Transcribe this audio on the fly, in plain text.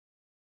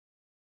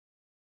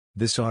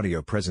This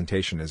audio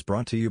presentation is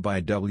brought to you by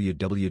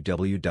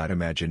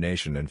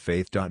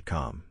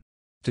www.imaginationandfaith.com.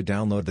 To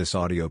download this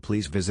audio,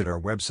 please visit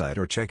our website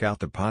or check out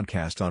the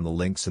podcast on the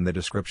links in the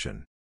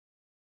description.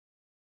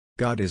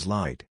 God is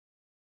light.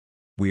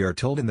 We are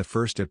told in the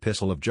first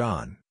epistle of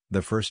John,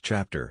 the first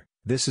chapter,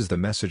 "This is the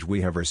message we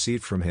have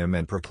received from him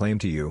and proclaim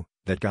to you,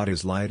 that God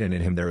is light and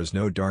in him there is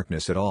no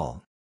darkness at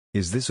all."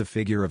 Is this a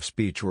figure of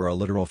speech or a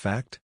literal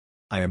fact?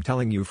 I am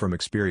telling you from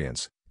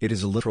experience, it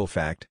is a literal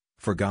fact,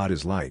 for God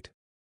is light.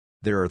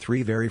 There are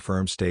three very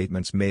firm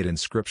statements made in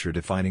Scripture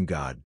defining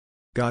God.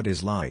 God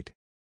is light,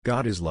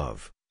 God is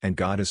love, and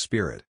God is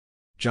spirit.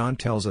 John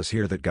tells us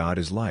here that God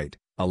is light,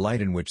 a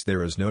light in which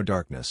there is no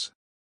darkness.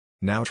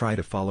 Now try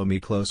to follow me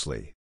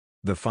closely.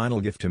 The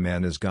final gift to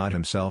man is God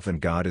himself,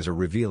 and God is a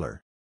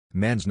revealer.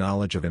 Man's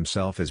knowledge of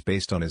himself is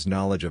based on his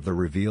knowledge of the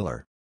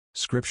revealer.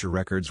 Scripture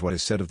records what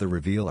is said of the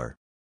revealer.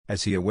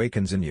 As he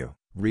awakens in you,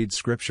 read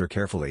Scripture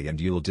carefully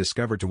and you'll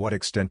discover to what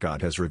extent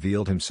God has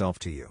revealed himself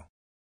to you.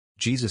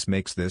 Jesus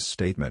makes this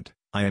statement,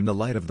 "I am the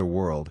light of the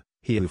world,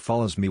 he who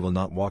follows me will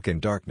not walk in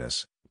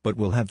darkness, but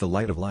will have the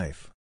light of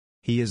life."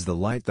 He is the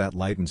light that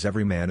lightens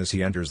every man as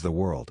he enters the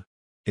world.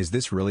 Is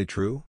this really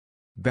true?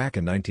 Back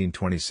in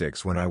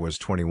 1926, when I was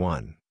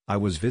 21, I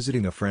was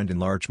visiting a friend in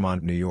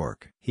Larchmont, New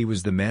York. He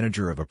was the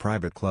manager of a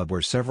private club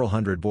where several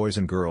hundred boys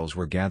and girls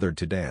were gathered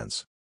to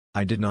dance.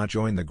 I did not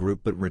join the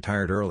group but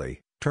retired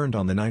early, turned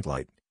on the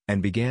nightlight,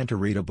 and began to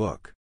read a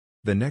book.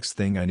 The next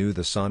thing I knew,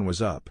 the sun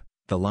was up,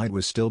 the light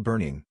was still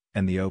burning,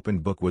 and the open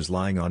book was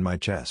lying on my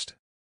chest.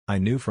 I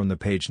knew from the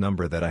page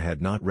number that I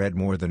had not read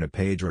more than a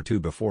page or two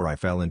before I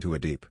fell into a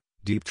deep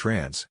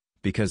trance,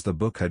 because the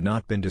book had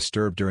not been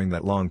disturbed during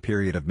that long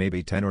period of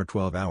maybe 10 or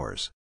 12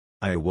 hours.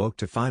 I awoke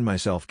to find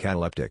myself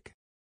cataleptic.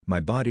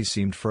 My body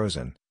seemed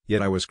frozen,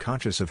 yet I was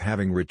conscious of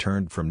having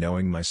returned from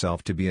knowing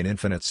myself to be an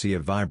infinite sea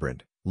of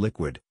vibrant,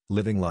 liquid,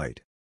 living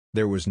light.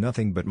 There was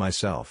nothing but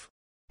myself.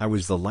 I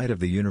was the light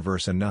of the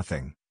universe, and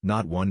nothing,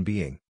 not one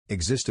being,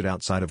 existed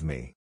outside of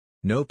me.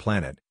 No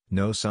planet,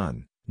 no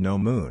sun, no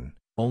moon,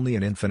 only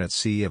an infinite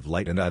sea of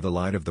light, and I the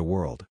light of the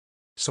world.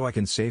 So I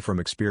can say from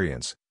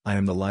experience, I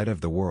am the light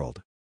of the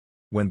world.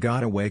 When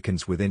God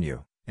awakens within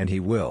you, and he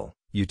will,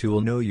 you too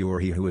will know you are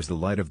he who is the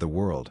light of the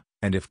world,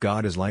 and if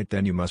God is light,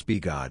 then you must be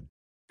God.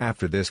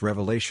 After this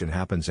revelation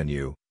happens in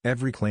you,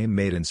 every claim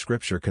made in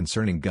Scripture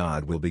concerning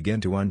God will begin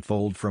to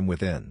unfold from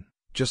within,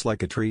 just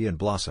like a tree in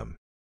blossom.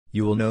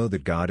 You will know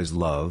that God is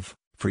love,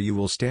 for you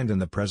will stand in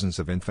the presence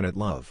of infinite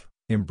love,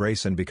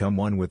 embrace and become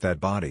one with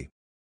that body.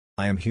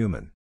 I am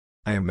human.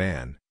 I am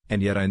man,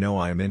 and yet I know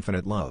I am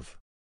infinite love.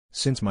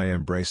 Since my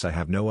embrace, I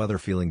have no other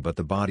feeling but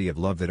the body of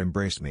love that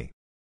embraced me.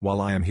 While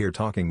I am here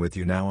talking with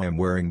you now, I am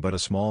wearing but a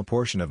small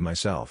portion of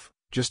myself,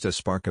 just a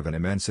spark of an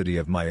immensity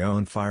of my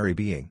own fiery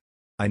being.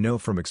 I know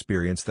from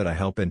experience that I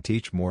help and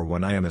teach more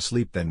when I am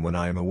asleep than when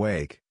I am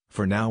awake,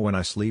 for now when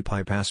I sleep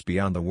I pass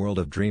beyond the world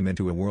of dream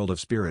into a world of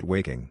spirit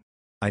waking.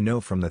 I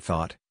know from the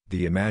thought,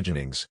 the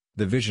imaginings,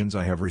 the visions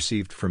I have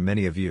received from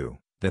many of you,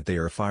 that they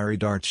are fiery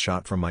darts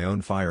shot from my own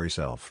fiery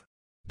self.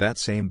 That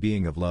same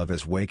being of love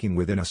is waking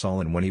within us all,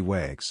 and when he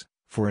wakes,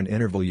 for an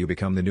interval you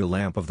become the new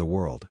lamp of the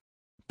world.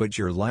 But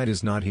your light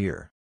is not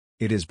here.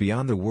 It is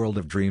beyond the world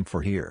of dream,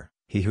 for here,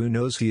 he who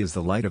knows he is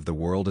the light of the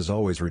world is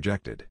always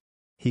rejected.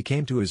 He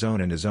came to his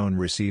own, and his own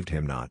received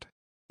him not.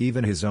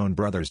 Even his own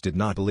brothers did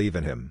not believe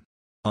in him.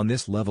 On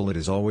this level it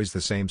is always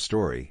the same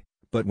story,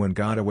 but when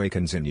God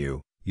awakens in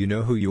you, you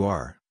know who you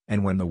are,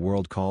 and when the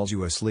world calls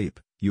you asleep,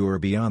 you are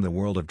beyond the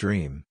world of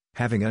dream,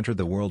 having entered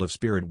the world of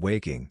spirit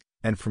waking,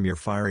 and from your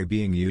fiery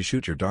being you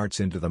shoot your darts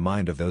into the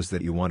mind of those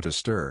that you want to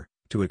stir,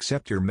 to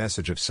accept your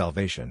message of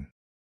salvation.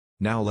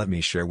 Now let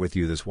me share with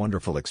you this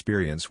wonderful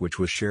experience which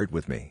was shared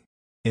with me.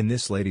 In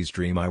this lady's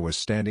dream I was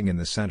standing in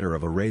the center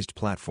of a raised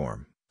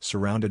platform,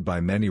 surrounded by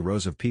many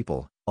rows of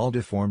people, all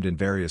deformed in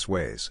various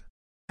ways.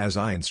 As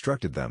I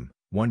instructed them,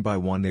 one by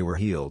one they were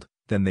healed,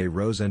 then they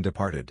rose and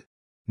departed.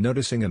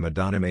 Noticing a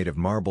Madonna made of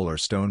marble or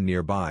stone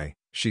nearby,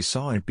 she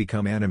saw it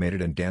become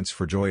animated and dance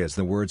for joy as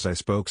the words I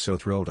spoke so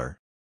thrilled her.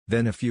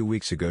 Then a few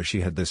weeks ago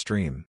she had this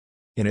dream.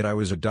 In it I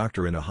was a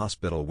doctor in a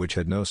hospital which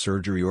had no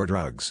surgery or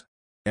drugs.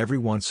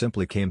 Everyone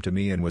simply came to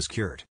me and was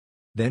cured.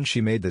 Then she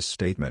made this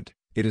statement,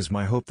 "It is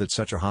my hope that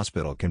such a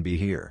hospital can be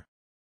here."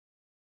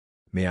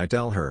 May I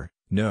tell her,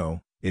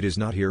 no, it is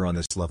not here on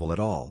this level at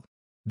all.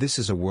 This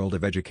is a world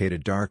of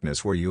educated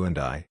darkness where you and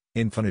I,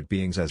 infinite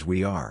beings as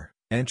we are,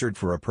 entered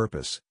for a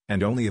purpose,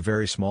 and only a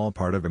very small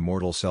part of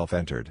immortal self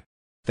entered.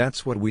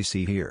 That's what we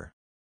see here.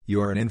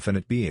 You are an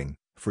infinite being,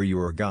 for you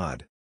are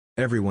God.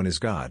 Everyone is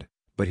God,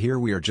 but here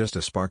we are just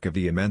a spark of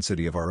the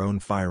immensity of our own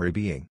fiery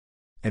being.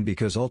 And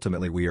because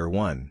ultimately we are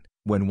one,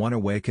 when one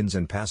awakens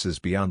and passes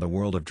beyond the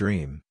world of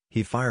dream,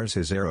 he fires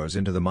his arrows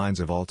into the minds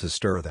of all to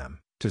stir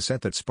them, to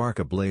set that spark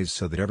ablaze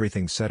so that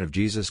everything said of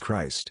Jesus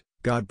Christ,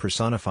 God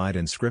personified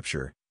in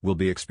Scripture, will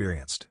be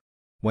experienced.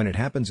 When it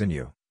happens in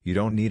you, you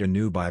don't need a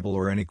new Bible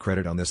or any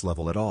credit on this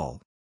level at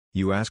all.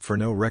 You ask for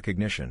no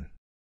recognition.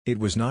 It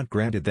was not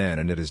granted then,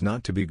 and it is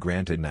not to be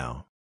granted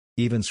now.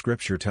 Even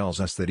Scripture tells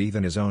us that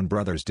even his own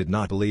brothers did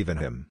not believe in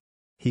him.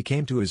 He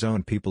came to his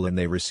own people and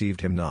they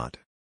received him not.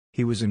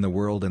 He was in the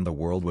world and the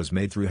world was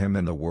made through him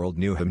and the world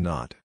knew him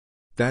not.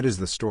 That is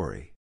the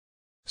story.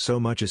 So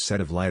much is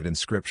said of light in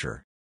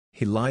Scripture.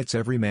 He lights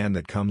every man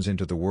that comes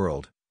into the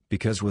world,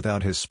 because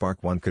without his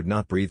spark one could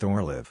not breathe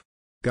or live.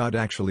 God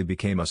actually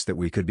became us that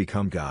we could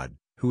become God,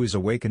 who is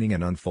awakening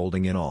and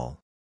unfolding in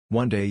all.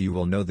 One day you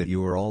will know that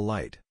you are all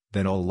light,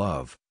 then all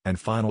love, and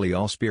finally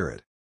all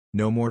spirit.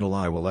 No mortal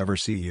eye will ever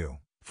see you,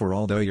 for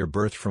although your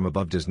birth from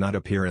above does not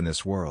appear in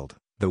this world,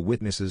 the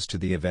witnesses to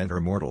the event are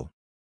mortal.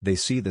 They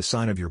see the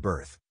sign of your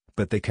birth,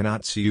 but they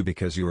cannot see you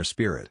because you are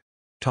spirit.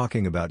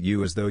 Talking about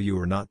you as though you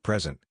were not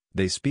present,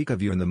 they speak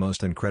of you in the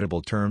most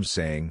incredible terms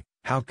saying,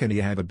 "How can he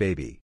have a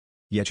baby?"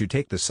 Yet you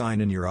take the sign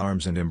in your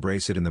arms and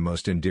embrace it in the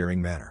most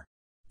endearing manner.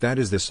 That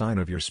is the sign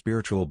of your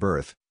spiritual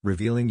birth,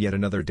 revealing yet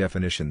another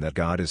definition that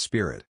God is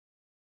spirit.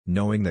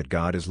 Knowing that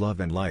God is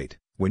love and light,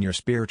 when your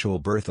spiritual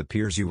birth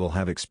appears you will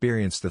have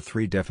experienced the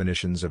three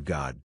definitions of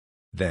God.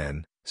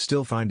 Then,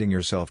 still finding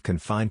yourself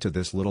confined to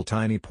this little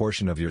tiny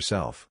portion of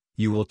yourself,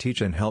 you will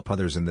teach and help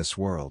others in this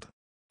world.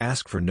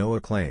 Ask for no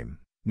acclaim,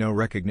 no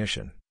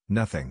recognition,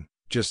 nothing,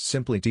 just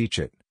simply teach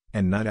it,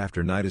 and night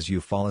after night as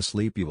you fall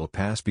asleep you will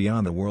pass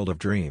beyond the world of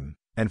dream,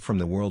 and from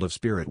the world of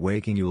spirit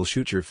waking you will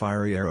shoot your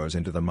fiery arrows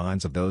into the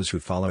minds of those who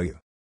follow you.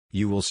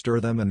 You will stir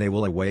them and they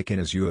will awaken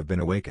as you have been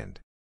awakened.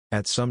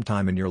 At some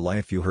time in your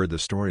life you heard the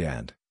story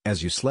and,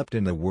 as you slept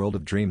in the world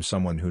of dreams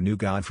someone who knew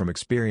God from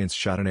experience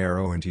shot an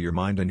arrow into your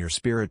mind and your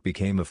spirit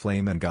became a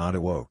flame and God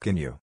awoke in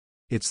you.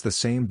 It's the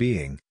same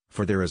being,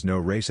 for there is no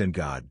race in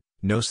God,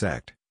 no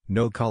sect,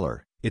 no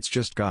color, it's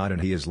just God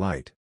and He is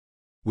light.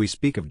 We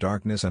speak of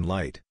darkness and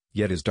light,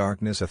 yet is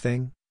darkness a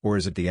thing, or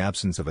is it the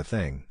absence of a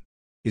thing?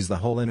 Is the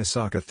hole in a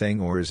sock a thing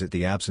or is it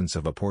the absence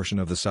of a portion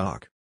of the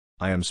sock?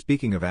 I am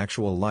speaking of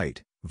actual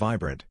light,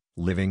 vibrant,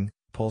 living,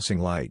 pulsing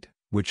light,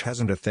 which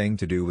hasn't a thing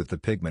to do with the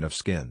pigment of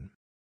skin.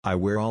 I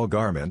wear all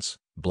garments,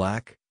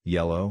 black,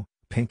 yellow,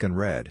 pink and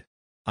red.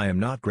 I am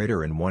not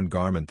greater in one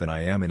garment than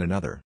I am in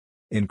another.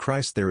 In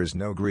Christ there is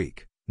no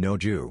Greek, no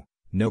Jew,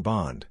 no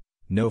bond,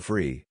 no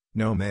free,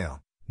 no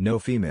male, no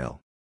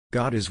female.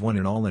 God is one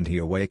in all and He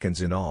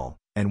awakens in all,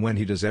 and when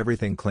He does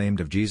everything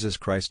claimed of Jesus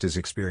Christ is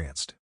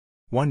experienced.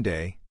 One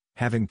day,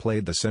 having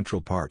played the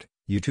central part,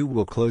 you too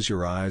will close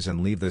your eyes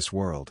and leave this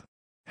world.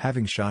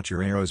 Having shot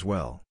your arrows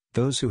well,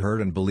 those who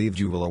heard and believed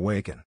you will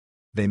awaken.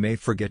 They may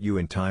forget you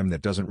in time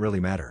that doesn't really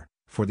matter,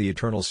 for the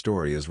eternal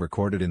story is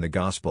recorded in the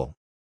Gospel.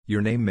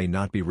 Your name may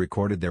not be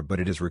recorded there but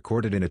it is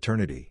recorded in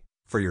eternity,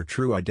 for your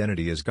true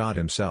identity is God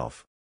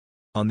Himself.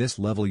 On this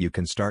level you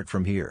can start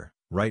from here,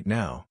 right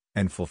now,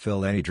 and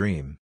fulfill any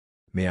dream.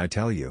 May I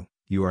tell you,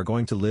 you are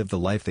going to live the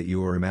life that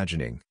you are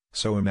imagining,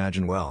 so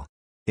imagine well.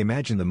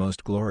 Imagine the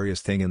most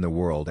glorious thing in the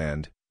world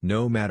and,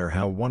 no matter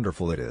how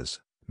wonderful it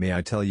is, may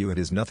I tell you it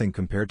is nothing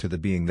compared to the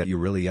being that you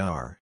really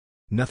are.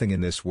 Nothing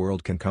in this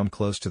world can come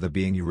close to the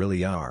being you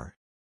really are.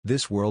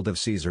 This world of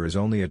Caesar is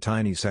only a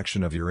tiny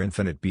section of your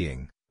infinite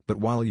being, but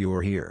while you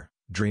are here,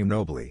 dream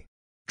nobly.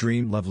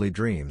 Dream lovely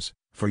dreams,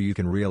 for you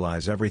can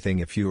realize everything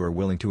if you are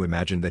willing to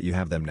imagine that you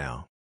have them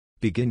now.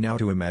 Begin now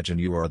to imagine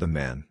you are the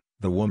man,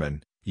 the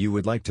woman, you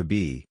would like to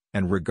be,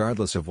 and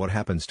regardless of what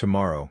happens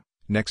tomorrow,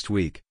 next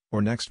week,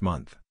 or next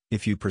month,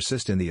 if you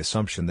persist in the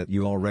assumption that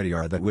you already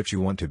are that which you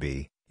want to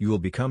be, you will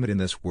become it in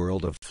this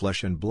world of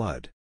flesh and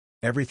blood.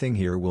 Everything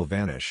here will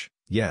vanish,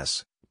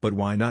 yes, but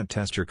why not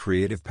test your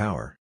creative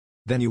power?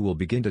 Then you will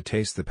begin to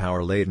taste the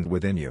power latent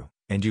within you,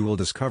 and you will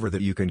discover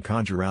that you can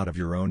conjure out of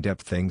your own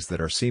depth things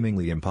that are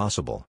seemingly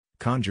impossible,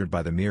 conjured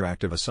by the mere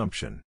act of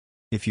assumption.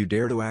 If you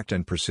dare to act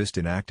and persist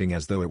in acting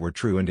as though it were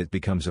true and it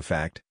becomes a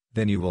fact,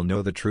 then you will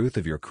know the truth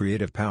of your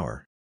creative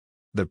power.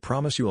 The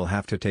promise you will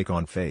have to take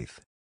on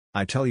faith.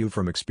 I tell you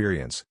from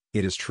experience,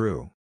 it is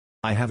true.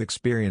 I have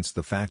experienced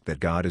the fact that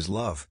God is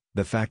love,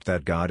 the fact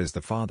that God is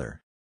the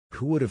Father.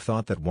 Who would have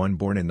thought that one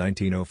born in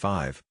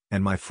 1905,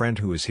 and my friend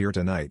who is here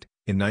tonight,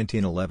 in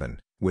 1911,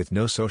 with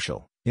no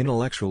social,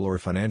 intellectual or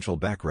financial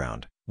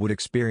background, would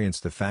experience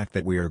the fact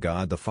that we are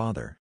God the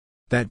Father?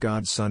 That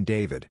God's Son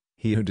David,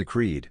 he who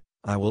decreed,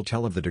 "I will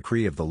tell of the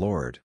decree of the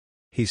Lord.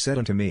 He said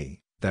unto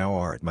me, Thou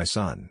art my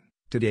Son,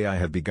 today I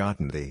have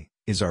begotten thee,"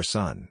 is our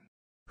Son.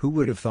 Who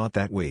would have thought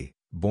that we,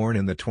 born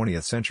in the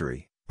 20th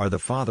century, are the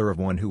father of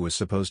one who was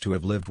supposed to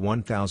have lived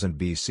 1000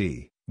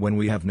 BC, when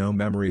we have no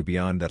memory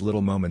beyond that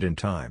little moment in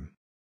time?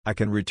 I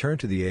can return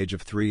to the age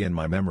of 3 in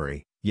my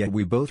memory, yet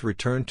we both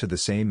returned to the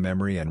same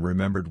memory and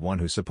remembered one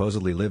who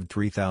supposedly lived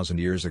 3000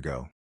 years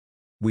ago.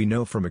 We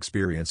know from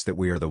experience that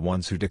we are the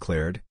ones who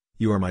declared,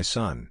 "You are my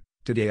Son,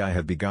 today I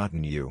have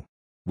begotten you."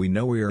 We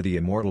know we are the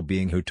immortal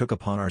being who took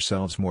upon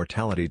ourselves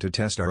mortality to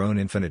test our own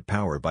infinite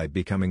power by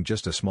becoming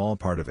just a small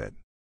part of it.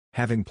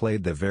 Having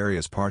played the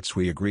various parts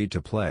we agreed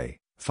to play,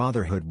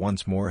 fatherhood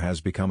once more has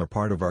become a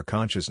part of our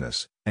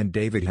consciousness, and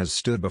David has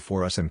stood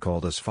before us and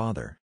called us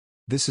Father.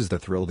 This is the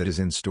thrill that is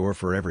in store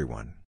for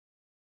everyone.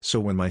 So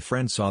when my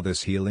friend saw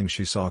this healing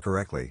she saw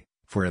correctly,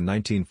 for in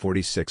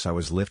 1946 I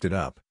was lifted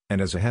up, and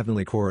as a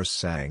heavenly chorus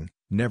sang,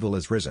 "Neville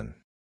is risen.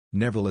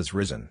 Neville is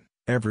risen,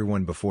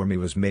 Everyone before me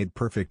was made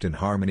perfect in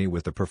harmony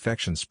with the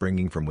perfection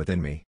springing from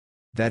within me.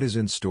 That is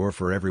in store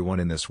for everyone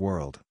in this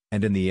world,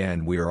 and in the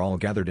end we are all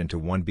gathered into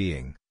one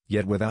being,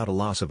 yet without a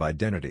loss of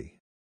identity.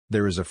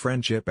 There is a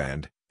friendship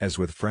and, as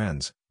with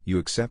friends, you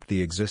accept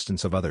the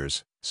existence of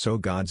others, so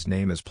God's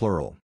name is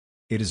plural.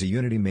 It is a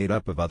unity made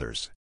up of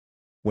others.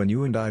 When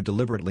you and I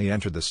deliberately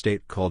entered the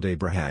state called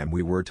Abraham,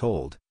 we were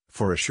told,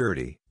 for a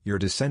surety, your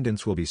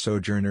descendants will be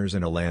sojourners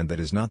in a land that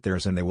is not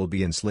theirs and they will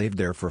be enslaved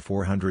there for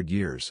 400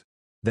 years.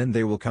 Then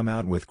they will come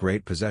out with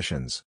great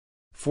possessions.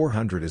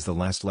 400 is the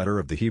last letter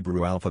of the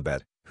Hebrew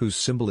alphabet, whose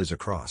symbol is a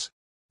cross.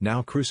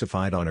 Now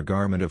crucified on a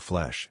garment of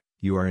flesh,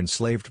 you are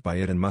enslaved by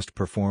it and must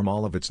perform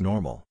all of its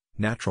normal,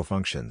 natural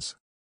functions.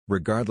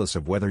 Regardless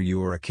of whether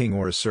you are a king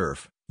or a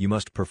serf, you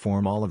must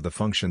perform all of the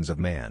functions of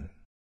man.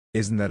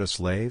 Isn't that a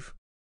slave?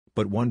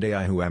 But one day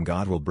I who am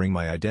God will bring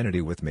my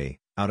identity with me,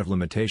 out of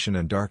limitation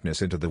and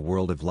darkness into the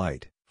world of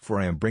light, for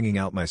I am bringing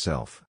out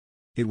myself.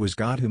 It was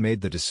God who made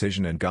the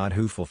decision and God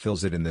who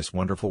fulfills it in this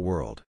wonderful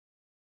world.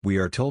 We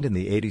are told in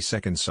the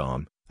 82nd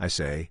Psalm, I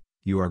say,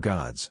 you are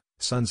God's,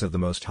 sons of the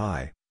Most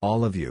High,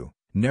 all of you,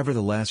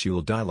 nevertheless you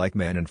will die like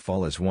men and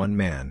fall as one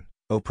man,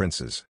 O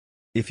princes.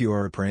 If you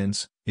are a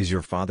prince, is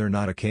your father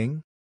not a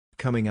king?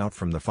 Coming out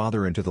from the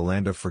Father into the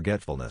land of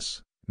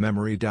forgetfulness,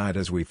 memory died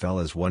as we fell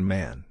as one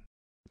man.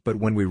 But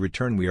when we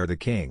return we are the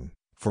king,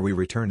 for we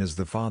return as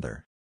the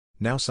Father.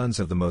 Now sons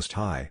of the Most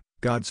High,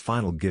 God's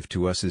final gift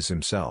to us is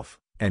Himself,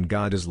 and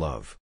God is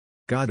love.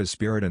 God is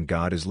spirit and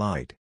God is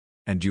light.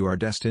 And you are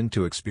destined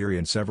to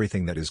experience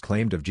everything that is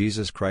claimed of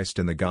Jesus Christ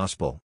in the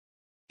Gospel.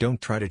 Don't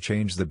try to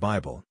change the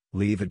Bible,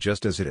 leave it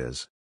just as it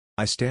is.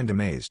 I stand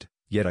amazed,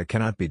 yet I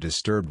cannot be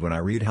disturbed when I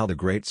read how the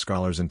great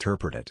scholars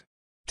interpret it.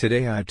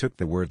 Today I took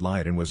the word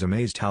light and was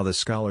amazed how the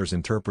scholars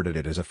interpreted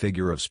it as a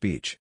figure of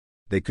speech.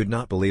 They could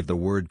not believe the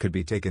word could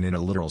be taken in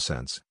a literal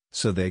sense,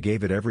 so they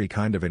gave it every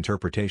kind of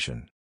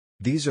interpretation.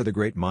 These are the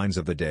great minds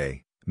of the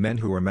day, men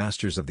who are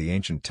masters of the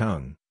ancient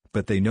tongue,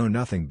 but they know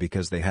nothing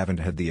because they haven't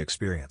had the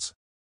experience.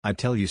 I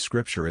tell you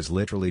Scripture is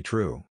literally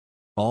true.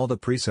 All the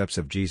precepts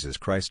of Jesus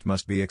Christ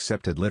must be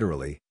accepted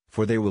literally,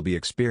 for they will be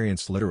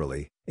experienced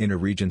literally, in a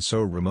region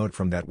so remote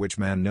from that which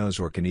man knows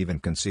or can even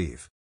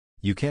conceive.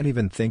 You can't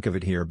even think of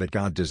it here but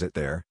God does it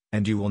there,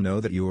 and you will know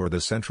that you are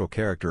the central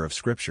character of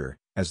Scripture,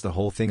 as the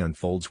whole thing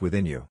unfolds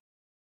within you.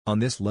 On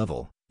this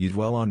level, you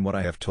dwell on what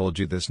I have told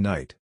you this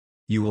night.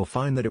 You will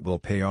find that it will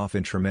pay off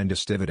in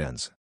tremendous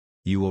dividends.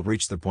 You will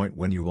reach the point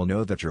when you will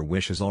know that your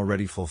wish is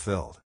already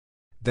fulfilled.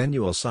 Then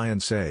you will sigh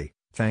and say,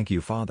 "Thank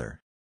you,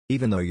 Father."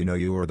 Even though you know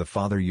you are the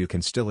Father, you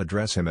can still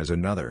address Him as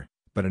another,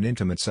 but an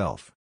intimate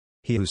self.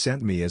 He who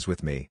sent me is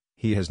with me,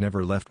 He has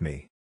never left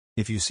me.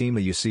 If you see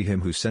me you see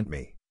Him who sent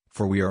me,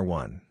 for we are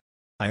one.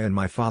 I and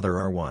my Father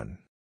are one.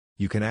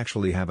 You can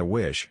actually have a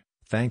wish,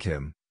 thank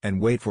Him,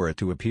 and wait for it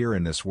to appear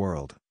in this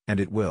world, and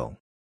it will.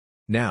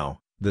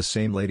 Now, the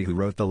same lady who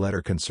wrote the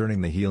letter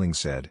concerning the healing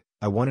said,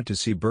 I wanted to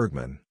see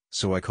Bergman,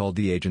 so I called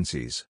the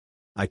agencies.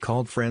 I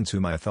called friends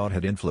whom I thought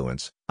had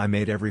influence, I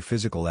made every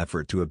physical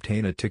effort to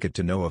obtain a ticket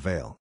to no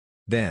avail.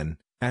 Then,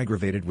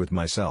 aggravated with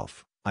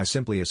myself, I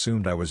simply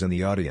assumed I was in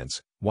the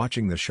audience,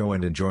 watching the show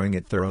and enjoying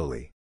it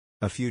thoroughly.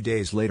 A few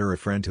days later a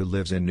friend who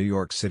lives in New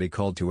York City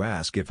called to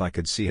ask if I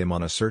could see him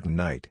on a certain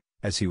night,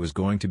 as he was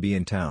going to be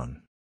in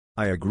town.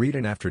 I agreed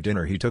and after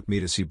dinner he took me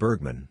to see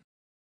Bergman.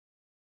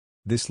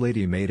 This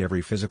lady made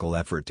every physical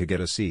effort to get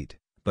a seat,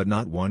 but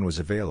not one was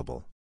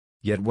available.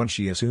 Yet when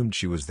she assumed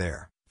she was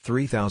there,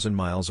 3,000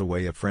 miles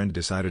away a friend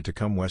decided to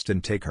come west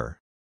and take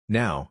her.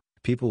 Now,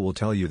 people will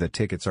tell you that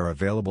tickets are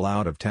available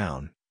out of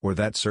town, or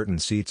that certain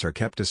seats are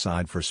kept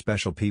aside for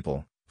special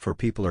people, for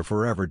people are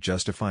forever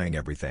justifying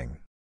everything.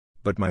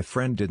 But my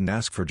friend didn't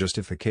ask for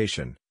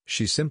justification,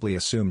 she simply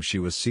assumed she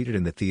was seated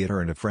in the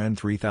theater and a friend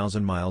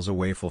 3,000 miles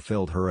away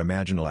fulfilled her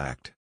imaginal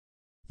act.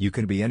 You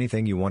can be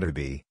anything you want to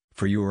be,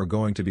 for you are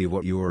going to be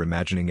what you are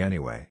imagining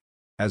anyway.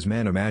 As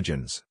man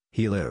imagines,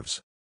 he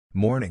lives.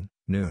 Morning,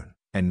 noon,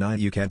 and night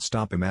you can't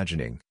stop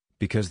imagining,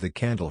 because the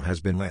candle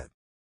has been lit.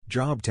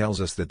 Job tells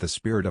us that the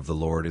Spirit of the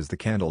Lord is the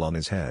candle on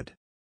his head.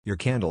 Your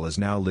candle is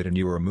now lit and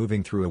you are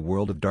moving through a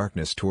world of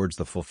darkness towards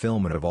the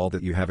fulfillment of all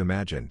that you have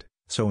imagined,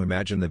 so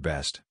imagine the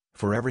best,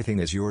 for everything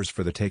is yours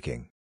for the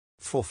taking.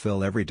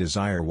 Fulfill every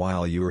desire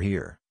while you are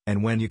here,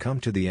 and when you come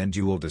to the end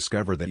you will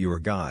discover that you are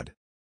God.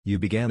 You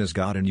began as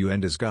God and you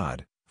end as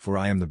God, for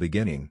I am the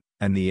beginning,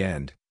 and the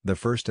end, the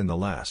first and the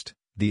last,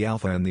 the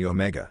Alpha and the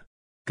Omega.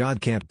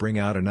 God can't bring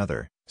out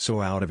another,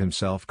 so out of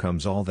himself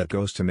comes all that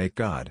goes to make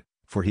God,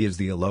 for he is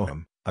the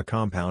Elohim, a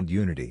compound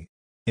unity.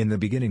 In the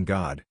beginning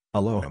God,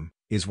 Elohim,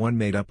 is one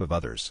made up of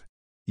others.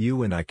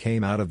 You and I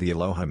came out of the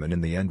Elohim and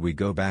in the end we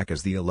go back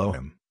as the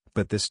Elohim,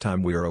 but this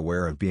time we are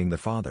aware of being the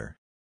Father.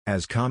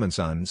 As common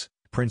sons,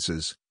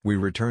 princes, we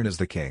return as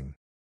the King.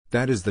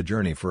 That is the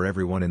journey for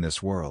everyone in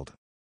this world.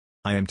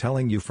 I am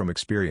telling you from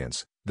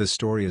experience, the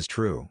story is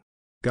true.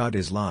 God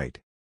is light.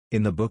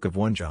 In the book of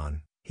 1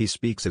 John, he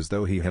speaks as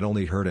though he had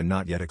only heard and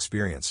not yet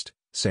experienced,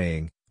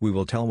 saying, We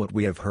will tell what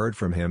we have heard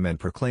from him and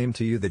proclaim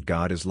to you that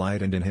God is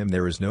light and in him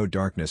there is no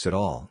darkness at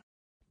all.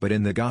 But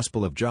in the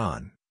Gospel of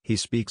John, he He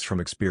speaks from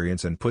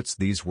experience and puts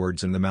these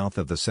words in the mouth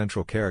of the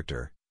central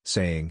character,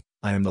 saying,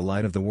 I am the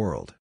light of the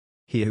world.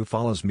 He who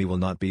follows me will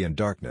not be in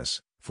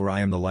darkness, for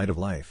I am the light of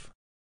life.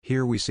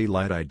 Here we see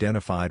light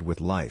identified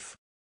with life.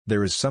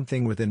 There is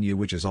something within you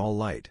which is all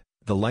light,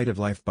 the light of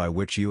life by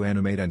which you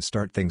animate and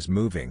start things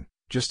moving,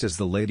 just as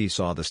the lady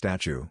saw the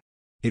statue.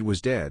 It was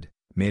dead,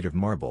 made of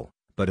marble,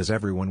 but as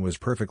everyone was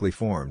perfectly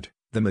formed,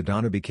 the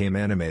Madonna became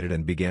animated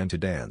and began to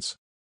dance.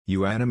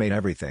 You animate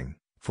everything,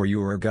 for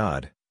you are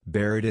God,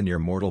 buried in your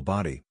mortal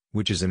body,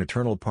 which is an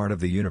eternal part of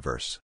the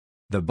universe.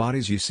 The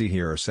bodies you see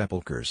here are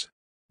sepulchres.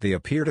 They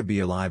appear to be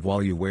alive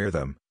while you wear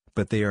them,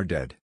 but they are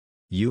dead.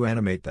 You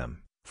animate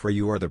them, for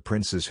you are the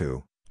princes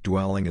who,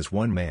 dwelling as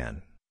one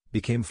man,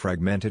 became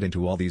fragmented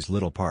into all these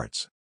little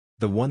parts.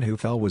 The one who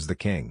fell was the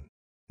king.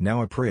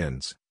 Now a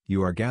prince,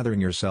 you are gathering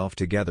yourself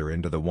together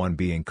into the one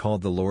being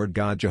called the Lord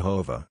God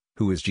Jehovah,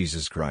 who is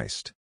Jesus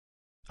Christ.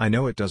 I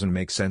know it doesn't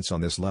make sense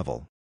on this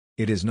level.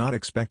 It is not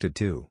expected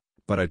to,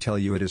 but I tell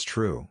you it is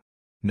true.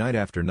 Night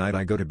after night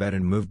I go to bed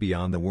and move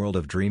beyond the world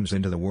of dreams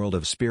into the world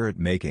of spirit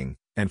making,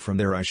 and from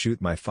there I shoot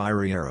my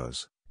fiery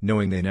arrows,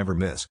 knowing they never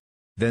miss.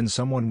 Then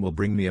someone will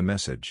bring me a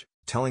message,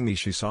 telling me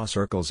she saw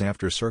circles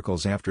after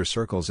circles after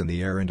circles in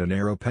the air and an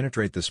arrow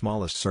penetrate the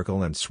smallest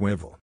circle and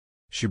swivel.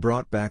 She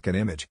brought back an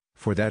image,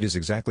 for that is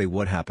exactly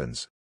what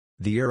happens.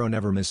 The arrow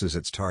never misses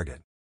its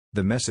target.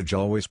 The message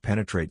always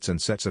penetrates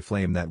and sets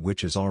aflame that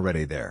which is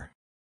already there.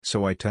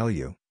 So I tell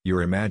you,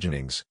 your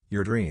imaginings,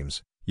 your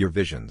dreams, your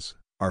visions,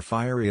 are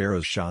fiery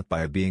arrows shot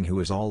by a being who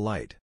is all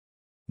light.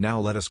 Now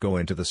let us go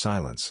into the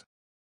silence.